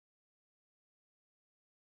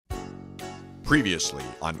Previously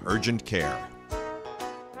on Urgent Care.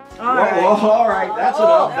 All right, that's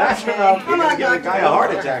enough. That's enough. You're gonna give a guy a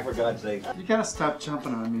heart attack, for God's sake. You gotta stop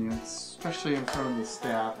jumping on me, especially in front of the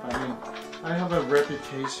staff. I mean, I have a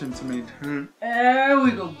reputation to maintain. There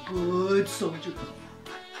we go, good soldier.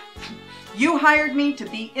 You hired me to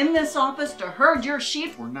be in this office to herd your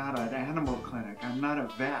sheep? We're not an animal clinic. I'm not a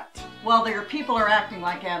vet. Well, your people are acting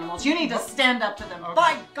like animals. You need to stand up to them. Okay.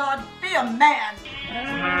 By God, be a man!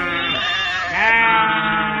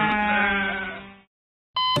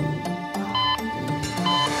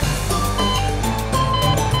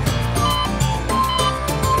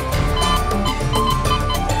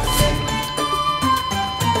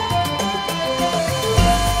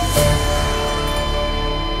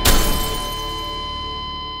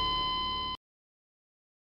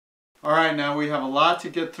 All right, now we have a lot to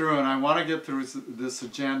get through, and I want to get through this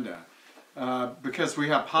agenda because we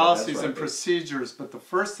have policies and procedures, but the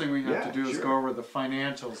first thing we have to do is go over the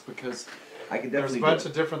financials because there's a bunch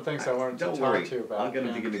of different things I wanted to talk to you about. I'm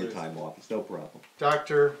going to give you the time off. It's no problem.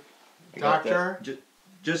 Doctor?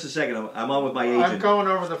 Just a second. I'm on with my agent. I'm going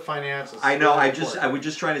over the financials. I know. I was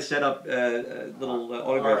just trying to set up a little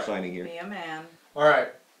autograph signing here. Be a man. All right.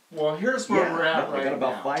 Well, here's where we're at right now. I got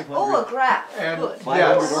about 500. Oh, a graph. And, good.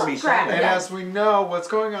 500 already signed. And as we know, what's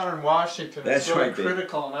going on in Washington is really right,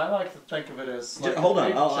 critical, and I like to think of it as like hold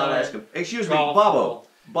on, I'll ask him. Excuse me, Bobo.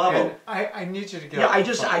 And I need you to get I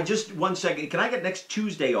just 1 second. Can I get next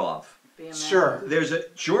Tuesday off? Sure.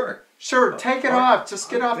 Sure, take it off. Just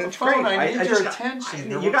get off the phone. Great. I need your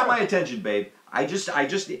attention. You got my attention, babe. He said I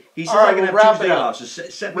can have Tuesday off, so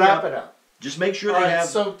set me up. Wrap it up. Just make sure they have.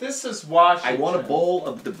 So this is Washington. I want a bowl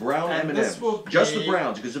of the brown M&Ms. Just the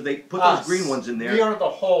browns, because if they put those green ones in there. We are the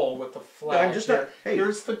whole with the flag. Hey,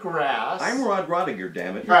 here's the grass. I'm Rod Rodiger,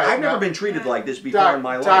 damn it. Right, I've never been treated like this before in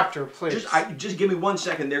my life. Doctor, please. Just give me 1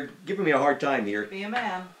 second. They're giving me a hard time here. Be a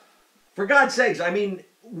man. For God's sakes, I mean,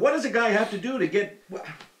 what does a guy have to do to get...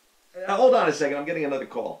 hold on a second. I'm getting another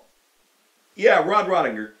call. Yeah, Rod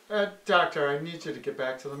Rodinger. Doctor, I need you to get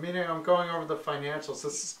back to the meeting. I'm going over the financials.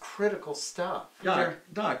 This is critical stuff.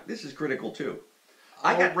 Doc, this is critical too.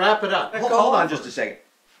 Wrap it up. Hold on just a second.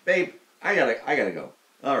 Babe, I gotta go.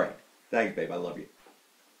 All right. Thanks, babe. I love you.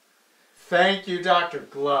 Thank you, Dr.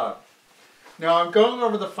 Glove. Now, I'm going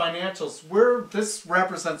over the financials. This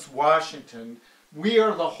represents Washington. We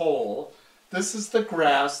are the whole. This is the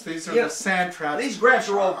grass. These are the sand traps. These graphs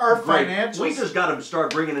are all our great. financials. We just got to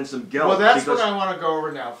start bringing in some geld. Well, that's what I want to go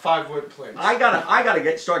over now. 5 wood, please. I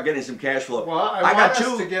gotta start getting some cash flow. Well, I want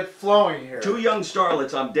us to get flowing here. 2 young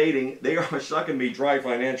starlets I'm dating. They are sucking me dry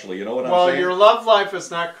financially. You know what I'm saying? Well, your love life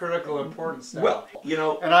is not critical importance now. Well, you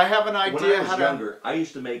know. And I have an idea when I was younger, I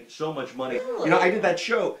used to make so much money. Really? You know, I did that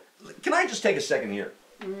show. Can I just take a second here?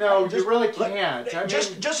 No, you really can't.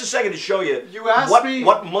 Just a second to show you, me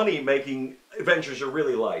what money making adventures are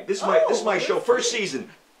really like. This is my show, first season.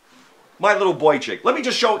 My little boy chick. Let me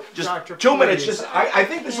just show Doctor, 2 minutes. I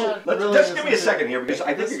think this will. Just give me a second here because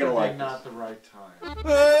I think you're gonna like this. Not the right time.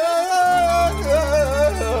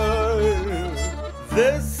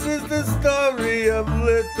 This is the story of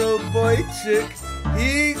little boy chick.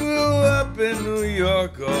 He grew up in New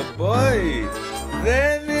York, oh boy.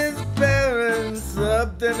 Then his parents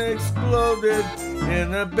up and exploded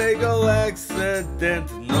in a bagel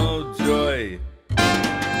accident, no joy.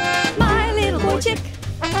 My little boy chick,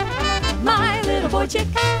 my little boy chick.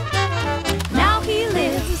 Now he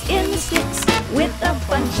lives in the sticks with a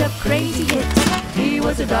bunch of crazy hicks. He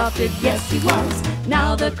was adopted, yes he was.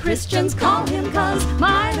 Now the Christians call him cuz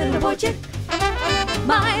my little boy chick,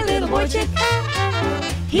 my little boy chick.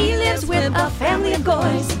 He lives with a family of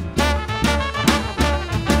goys.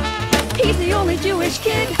 He's the only Jewish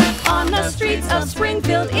kid on the streets of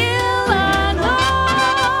Springfield, Illinois.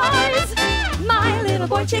 My little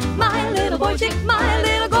boy chick, my little boy chick, my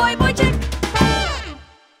little boy chick.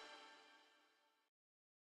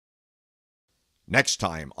 Next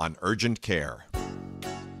time on Urgent Care.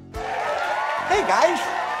 Hey guys,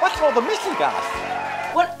 what's all the missing gas?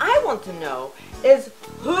 What I want to know is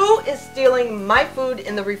who is stealing my food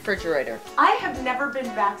in the refrigerator? I have never been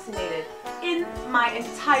vaccinated in my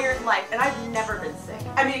entire life, and I've never been sick.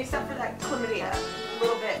 I mean, except for that chlamydia, a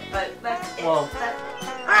little bit, but that's it.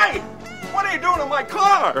 Hey, what are you doing in my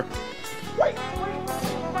car?